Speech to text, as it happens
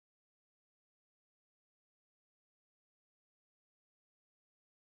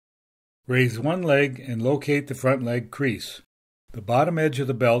Raise one leg and locate the front leg crease. The bottom edge of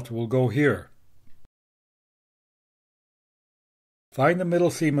the belt will go here. Find the middle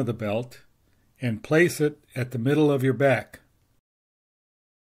seam of the belt and place it at the middle of your back.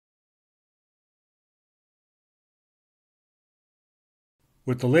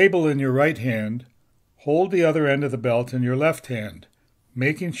 With the label in your right hand, hold the other end of the belt in your left hand,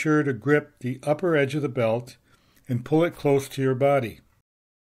 making sure to grip the upper edge of the belt and pull it close to your body.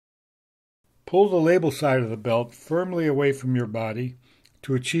 Pull the label side of the belt firmly away from your body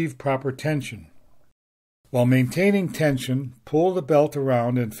to achieve proper tension. While maintaining tension, pull the belt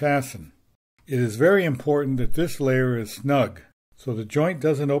around and fasten. It is very important that this layer is snug, so the joint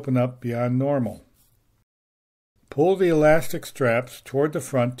doesn't open up beyond normal. Pull the elastic straps toward the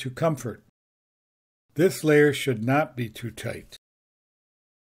front to comfort. This layer should not be too tight.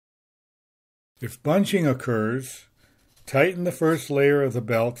 If bunching occurs, tighten the first layer of the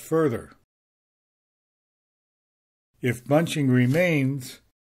belt further. If bunching remains,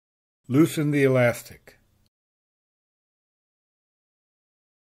 loosen the elastic.